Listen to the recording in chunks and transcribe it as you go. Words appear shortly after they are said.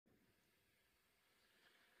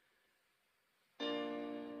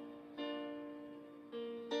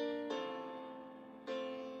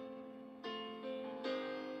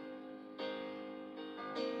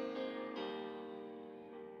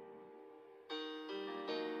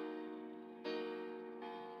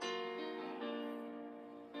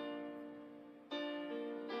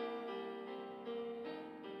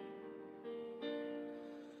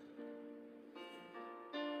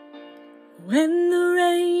When the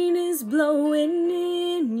rain is blowing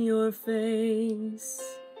in your face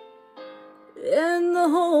and the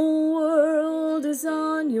whole world is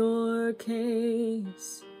on your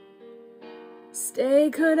case, stay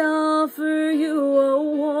could offer you a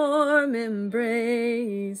warm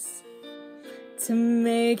embrace to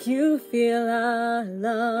make you feel our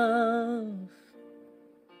love.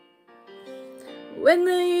 When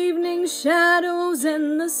the evening shadows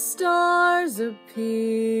and the stars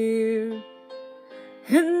appear,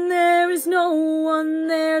 and there is no one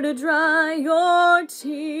there to dry your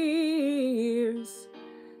tears,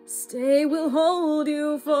 stay will hold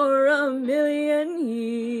you for 1,000,000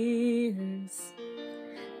 years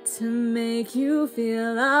to make you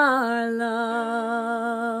feel our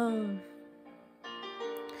love.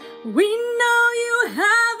 We know you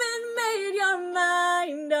haven't made your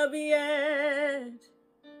mind up yet,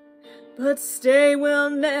 but stay will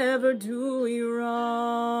never do you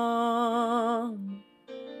wrong.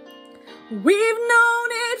 We've known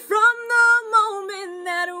it from the moment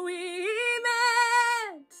that we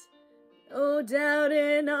met. No doubt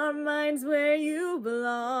in our minds where you belong.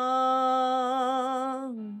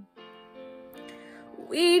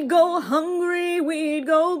 We'd go hungry, we'd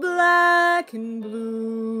go black and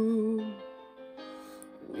blue.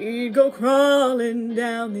 We'd go crawling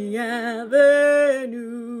down the avenue.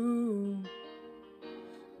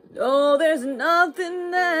 No, there's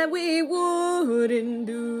nothing that we wouldn't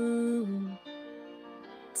do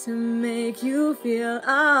to make you feel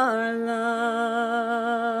our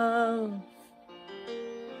love.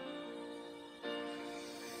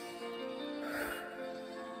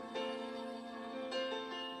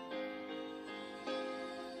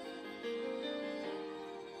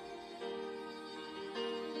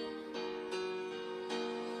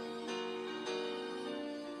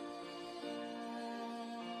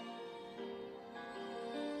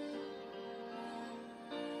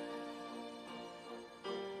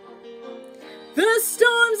 The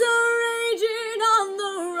storms are raging on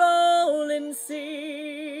the rolling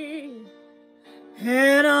sea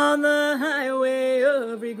and on the highway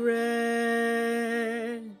of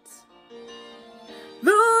regret.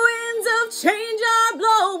 The winds of change are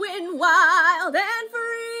blowing wild and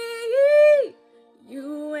free.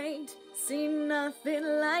 You ain't seen nothing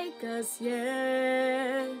like us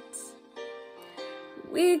yet.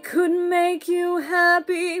 We could make you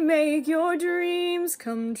happy, make your dreams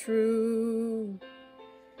come true.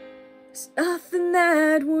 There's nothing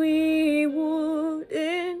that we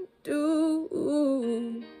wouldn't do.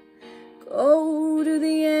 Go to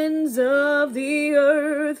the ends of the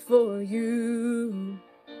earth for you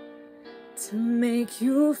to make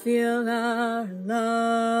you feel our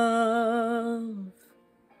love.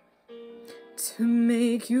 To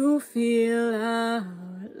make you feel our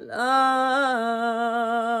love.